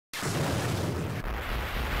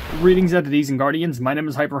Greetings, entities and guardians. My name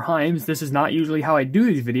is HyperHimes. This is not usually how I do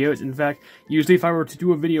these videos. In fact, usually if I were to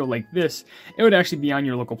do a video like this, it would actually be on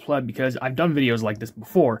your local pleb because I've done videos like this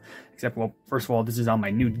before. Except, well, first of all, this is on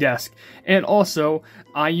my new desk. And also,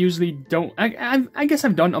 I usually don't... I guess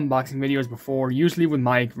I've done unboxing videos before, usually with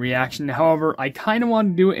my reaction. However, I kind of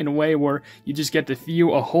want to do it in a way where you just get to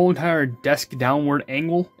view a whole entire desk downward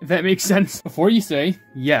angle, if that makes sense. Before you say,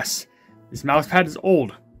 yes, this mousepad is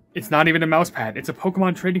old. It's not even a mousepad, it's a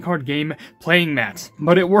Pokemon trading card game playing mat.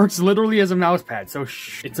 But it works literally as a mousepad, so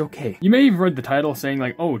shh, it's okay. You may have read the title saying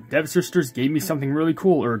like, oh, Devsisters gave me something really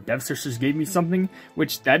cool, or Devsisters gave me something,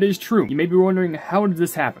 which that is true. You may be wondering, how did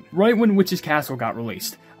this happen? Right when Witch's Castle got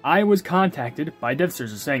released, I was contacted by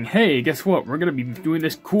Devsisters saying, hey, guess what? We're gonna be doing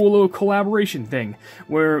this cool little collaboration thing,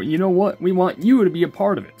 where, you know what, we want you to be a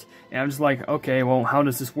part of it. And I'm just like, okay, well, how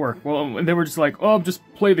does this work? Well, they were just like, oh, just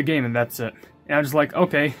play the game and that's it. And I'm just like,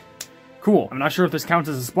 okay, cool. I'm not sure if this counts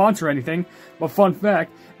as a sponsor or anything, but fun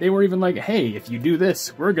fact, they were even like, hey, if you do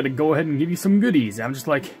this, we're gonna go ahead and give you some goodies. I'm just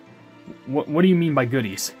like, what do you mean by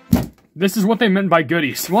goodies? This is what they meant by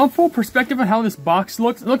goodies. You want full perspective on how this box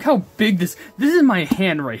looks? Look how big this is my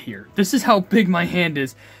hand right here. This is how big my hand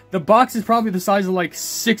is. The box is probably the size of like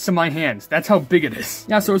 6 of my hands. That's how big it is.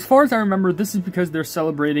 Yeah, so as far as I remember, this is because they're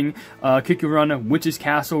celebrating Kikirun Witch's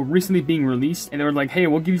Castle recently being released. And they were like, hey,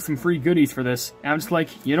 we'll give you some free goodies for this. And I'm just like,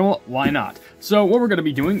 you know what? Why not? So what we're going to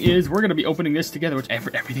be doing is we're going to be opening this together, which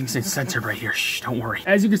everything's censored right here. Shh, don't worry.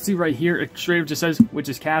 As you can see right here, it straight up just says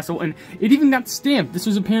Witch's Castle. And it even got stamped. This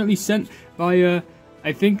was apparently sent by,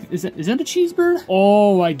 I think, is that a cheeseburger?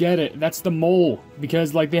 Oh, I get it. That's the mole.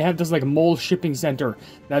 Because, like, they have this, like, mole shipping center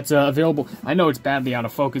that's available. I know it's badly out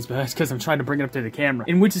of focus, but that's because I'm trying to bring it up to the camera.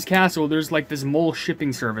 In Witch's Castle, there's, like, this mole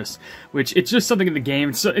shipping service, which it's just something in the game.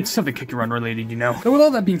 It's something Kikirun related, you know? So with all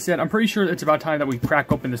that being said, I'm pretty sure it's about time that we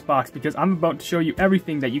crack open this box, because I'm about to show you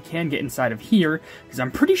everything that you can get inside of here, because I'm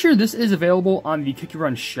pretty sure this is available on the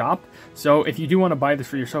Kikirun shop. So if you do want to buy this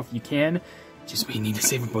for yourself, you can. Just we need to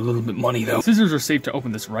save up a little bit of money, though. Scissors are safe to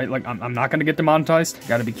open this, right? Like, I'm not gonna get demonetized.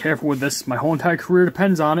 Gotta be careful with this. My whole entire career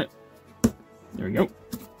depends on it. There we go.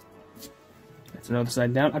 That's another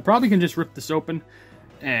side down. I probably can just rip this open.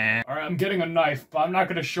 Alright, I'm getting a knife, but I'm not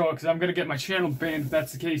gonna show it because I'm gonna get my channel banned if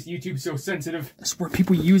that's the case. YouTube's so sensitive. I swear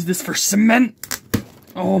people use this for cement.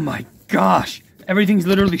 Oh my gosh. Everything's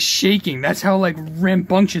literally shaking. That's how, like,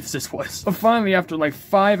 rambunctious this was. But finally, after, like,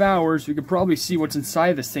 5 hours, we could probably see what's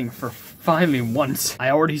inside this thing for finally once. I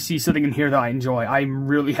already see something in here that I enjoy. I'm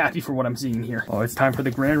really happy for what I'm seeing here. Oh, it's time for the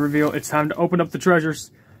grand reveal. It's time to open up the treasures.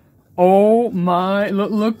 Oh my,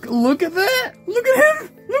 look at that. Look at him.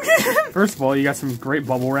 Look at him. First of all, you got some great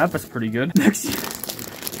bubble wrap. That's pretty good. Next,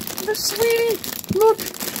 the sweetie. Look.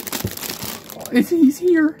 Oh, he's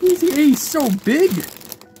here. He's here. He's so big.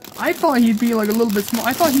 I thought he'd be like a little bit small.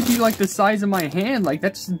 I thought he'd be like the size of my hand. Like,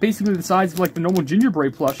 that's basically the size of like the normal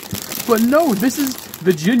gingerbread plush. But no, this is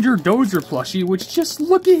the Ginger Dozer plushie, which just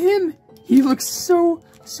look at him. He looks so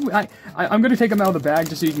sweet. I'm gonna take him out of the bag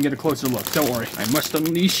just so you can get a closer look. Don't worry. I must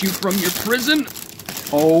unleash you from your prison.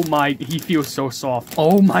 Oh my, he feels so soft.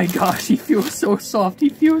 Oh my gosh, he feels so soft. He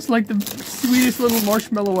feels like the sweetest little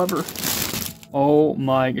marshmallow ever. Oh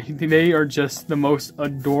my, they are just the most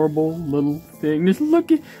adorable little thing. Just look,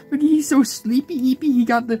 he's so sleepy. He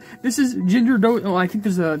got this is Ginger Dough. Oh, I think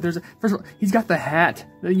there's a, first of all, he's got the hat,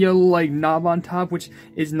 the yellow, like, knob on top, which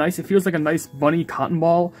is nice. It feels like a nice bunny cotton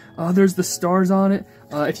ball. There's the stars on it.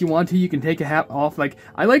 If you want to, you can take a hat off. Like,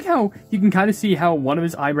 I like how you can kind of see how one of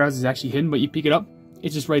his eyebrows is actually hidden, but you pick it up.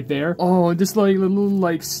 It's just right there. Oh, just like a little,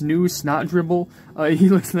 like, snot dribble. He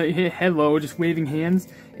looks like, hey, hello, just waving hands.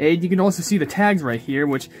 And you can also see the tags right here,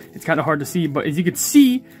 which it's kind of hard to see, but as you can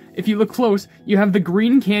see, if you look close, you have the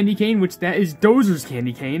green candy cane, which that is Dozer's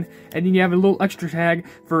candy cane, and then you have a little extra tag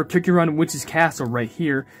for Kikirun Witch's Castle right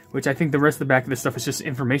here, which I think the rest of the back of this stuff is just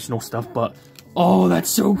informational stuff, but oh, that's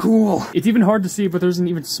so cool. It's even hard to see, but there's an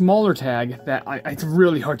even smaller tag that it's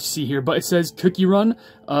really hard to see here, but it says Kikirun,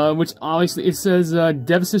 which obviously it says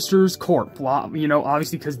Devsisters Corp. Well, you know,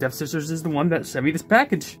 obviously because Devsisters is the one that sent me this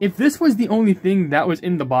package. If this was the only thing that was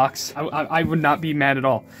in the box, I would not be mad at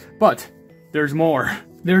all. But there's more.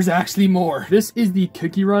 There's actually more. This is the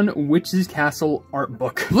Kikirun Witch's Castle art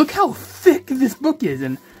book. Look how thick this book is,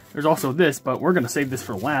 and there's also this, but we're gonna save this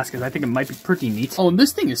for last because I think it might be pretty neat. Oh, and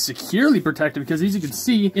this thing is securely protected because, as you can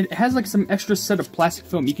see, it has like some extra set of plastic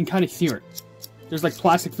film. You can kind of hear it. There's like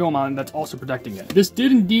plastic film on it that's also protecting it. This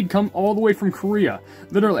did indeed come all the way from Korea.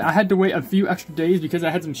 Literally, I had to wait a few extra days because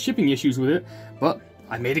I had some shipping issues with it, but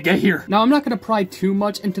I made it get here. Now, I'm not going to pry too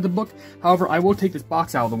much into the book. However, I will take this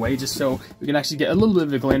box out of the way just so we can actually get a little bit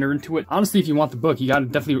of a glander into it. Honestly, if you want the book, you got to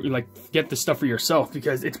definitely, like, get the stuff for yourself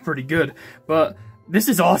because it's pretty good. But this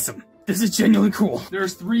is awesome. This is genuinely cool.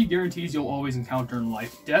 There's 3 guarantees you'll always encounter in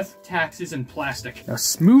life. Death, taxes, and plastic. Now,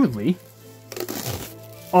 smoothly.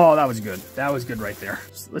 Oh, that was good. That was good right there.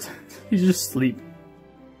 You just sleep.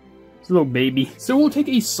 It's a little baby. So we'll take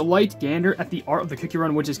a slight gander at the Art of the Cookie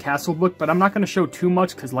Run Witch's Castle book, but I'm not going to show too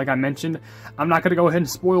much because, like I mentioned, I'm not going to go ahead and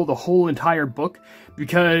spoil the whole entire book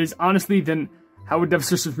because, honestly, then how would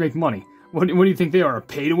Devsisters make money? What do you think they are, a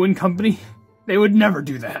pay-to-win company? They would never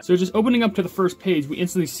do that. So just opening up to the first page, we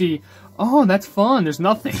instantly see, oh, that's fun, there's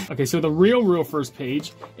nothing. Okay, so the real first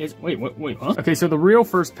page is, wait, huh? Okay, so the real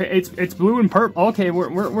first page, it's blue and purple. Okay,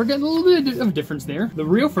 we're getting a little bit of a difference there. The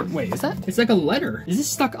real first, wait, is that? It's like a letter. Is this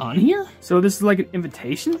stuck on here? So this is like an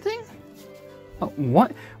invitation thing? Oh,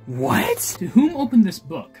 what? What? To whom opened this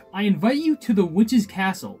book? I invite you to the Witch's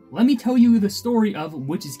Castle. Let me tell you the story of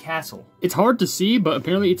Witch's Castle. It's hard to see, but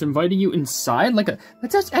apparently it's inviting you inside.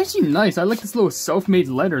 That's actually nice. I like this little self-made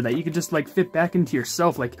letter that you could just like fit back into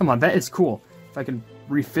yourself. Like, come on, that is cool. If I can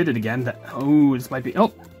refit it again, oh, this might be,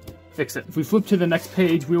 oh, fix it. If we flip to the next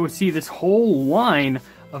page, we will see this whole line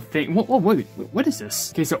of thing. Whoa, wait, what is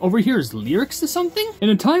this? Okay, so over here is lyrics to something?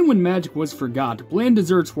 In a time when magic was forgot, bland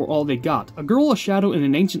desserts were all they got. A girl, a shadow in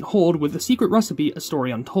an ancient hold, with a secret recipe, a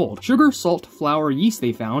story untold. Sugar, salt, flour, yeast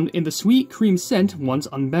they found, in the sweet cream scent once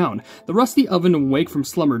unbound. The rusty oven awake from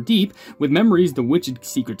slumber deep, with memories the witched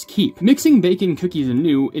secrets keep. Mixing bacon, cookies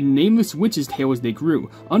anew, in nameless witches' tales they grew.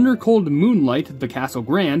 Under cold moonlight, the castle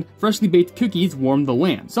grand, freshly baked cookies warmed the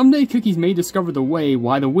land. Someday cookies may discover the way,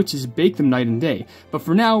 why the witches bake them night and day. But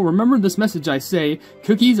for now, remember this message I say,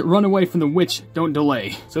 cookies run away from the witch, don't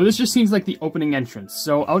delay. So this just seems like the opening entrance,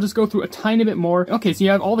 so I'll just go through a tiny bit more. Okay, so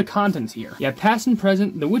you have all the contents here. You have past and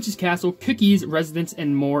present, the witch's castle, cookies, residents,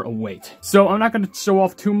 and more await. So I'm not going to show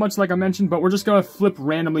off too much like I mentioned, but we're just going to flip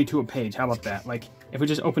randomly to a page. How about that? Like, if we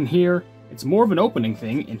just open here, it's more of an opening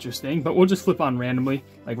thing, interesting, but we'll just flip on randomly,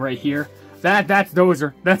 like right here. That's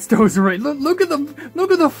Dozer. That's Dozer, right? Look at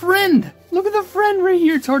the friend. Look at the friend right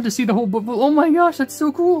here. It's hard to see the whole book, but oh my gosh, that's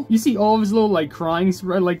so cool. You see all of his little like crying,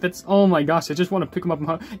 right? Like that's, oh my gosh, I just want to pick him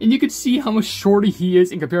up and you can see how much shorter he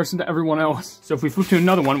is in comparison to everyone else. So if we flip to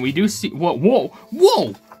another one, we do see, whoa,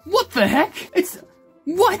 what the heck?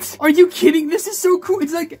 What? Are you kidding? This is so cool.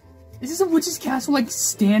 It's like, is this a witch's castle like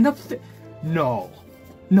stand up thing? No,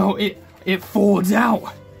 it folds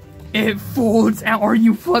out. It folds out. Are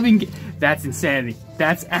you flipping? That's insanity.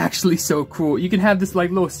 That's actually so cool. You can have this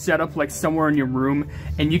like little setup like somewhere in your room,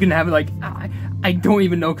 and you can have it like, I don't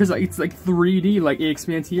even know, because like, it's like 3D, like it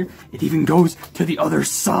expands here. It even goes to the other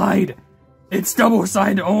side. It's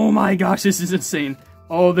double-sided. Oh my gosh, this is insane.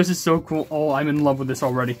 Oh, this is so cool. Oh, I'm in love with this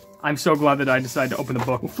already. I'm so glad that I decided to open the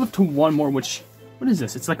book. We'll flip to one more, which, what is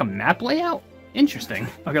this? It's like a map layout? Interesting.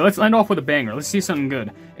 Okay, let's end off with a banger. Let's see something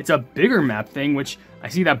good. It's a bigger map thing, which I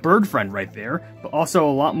see that bird friend right there, but also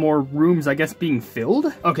a lot more rooms, I guess, being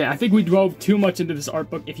filled. Okay, I think we dwelled too much into this art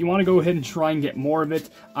book. If you want to go ahead and try and get more of it,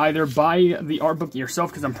 either buy the art book yourself,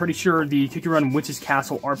 because I'm pretty sure the Cookie Run Witch's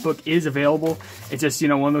Castle art book is available. It's just, you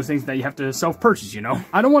know, one of those things that you have to self-purchase, you know?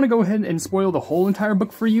 I don't want to go ahead and spoil the whole entire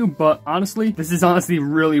book for you, but honestly, this is honestly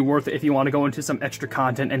really worth it if you want to go into some extra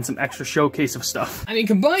content and some extra showcase of stuff. I mean,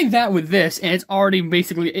 combine that with this, and it's already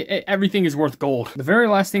basically, everything is worth gold. The very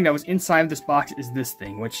last thing that was inside of this box is this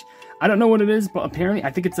thing, which I don't know what it is, but apparently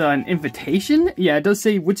I think it's an invitation. Yeah, it does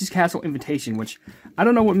say Witch's Castle invitation, which I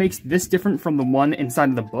don't know what makes this different from the one inside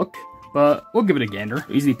of the book, but we'll give it a gander.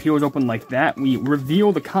 It easily peels open like that. We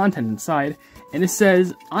reveal the content inside, and it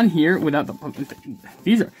says on here without the,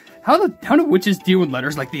 these are, how do witches deal with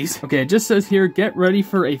letters like these? Okay, it just says here, get ready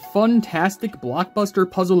for a fun-tastic blockbuster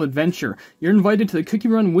puzzle adventure. You're invited to the Cookie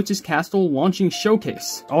Run Witch's Castle launching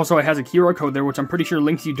showcase. Also, it has a QR code there, which I'm pretty sure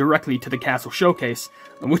links you directly to the castle showcase,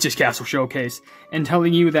 the Witch's Castle showcase, and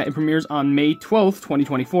telling you that it premieres on May 12th,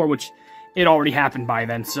 2024, which it already happened by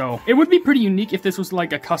then, so it would be pretty unique if this was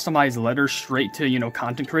like a customized letter straight to, you know,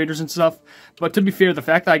 content creators and stuff. But to be fair, the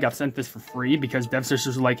fact that I got sent this for free because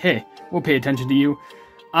Devsisters were like, hey, we'll pay attention to you,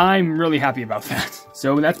 I'm really happy about that.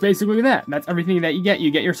 So that's basically that. That's everything that you get.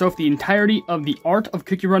 You get yourself the entirety of the Art of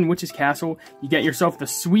Cookie Run Witch's Castle. You get yourself the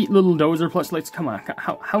sweet little Dozer plush. Like, come on,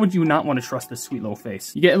 how would you not want to trust this sweet little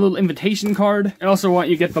face? You get a little invitation card, and also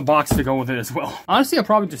you get the box to go with it as well. Honestly, I'll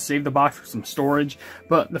probably just save the box for some storage,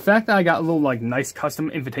 but the fact that I got a little like nice custom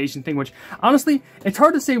invitation thing, which honestly, it's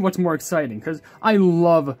hard to say what's more exciting, because I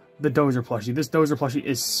love the Dozer plushie. This Dozer plushie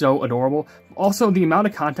is so adorable. Also, the amount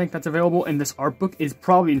of content that's available in this art book is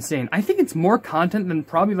probably insane. I think it's more content than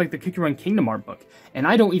probably like the Kick Your Run Kingdom art book. And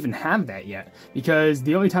I don't even have that yet, because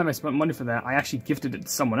the only time I spent money for that, I actually gifted it to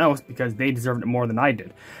someone else because they deserved it more than I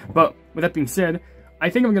did. But with that being said, I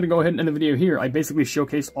think I'm going to go ahead and end the video here. I basically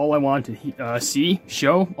showcased all I wanted to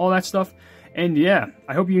show, all that stuff. And yeah,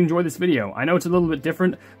 I hope you enjoyed this video. I know it's a little bit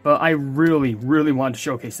different, but I really, really wanted to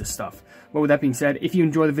showcase this stuff. But with that being said, if you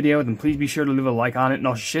enjoyed the video, then please be sure to leave a like on it, and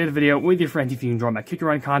also share the video with your friends if you enjoy my Kick Your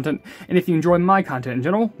Run content. And if you enjoy my content in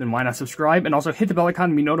general, then why not subscribe, and also hit the bell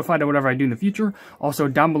icon to be notified of whatever I do in the future. Also,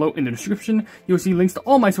 down below in the description, you'll see links to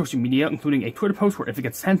all my social media, including a Twitter post where if it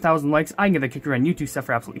gets 10,000 likes, I can get the Kick Your Run YouTube stuff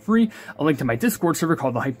for absolutely free, a link to my Discord server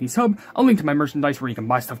called the Hypenese Hub, a link to my merchandise where you can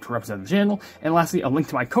buy stuff to represent the channel, and lastly, a link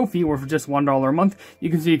to my Ko-fi where for just $1 a month, you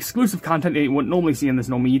can see exclusive content that you wouldn't normally see on this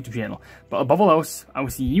normal YouTube channel. But above all else, I will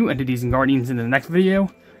see you entities and guardians in the next video.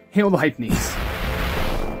 Hail the Hypenese.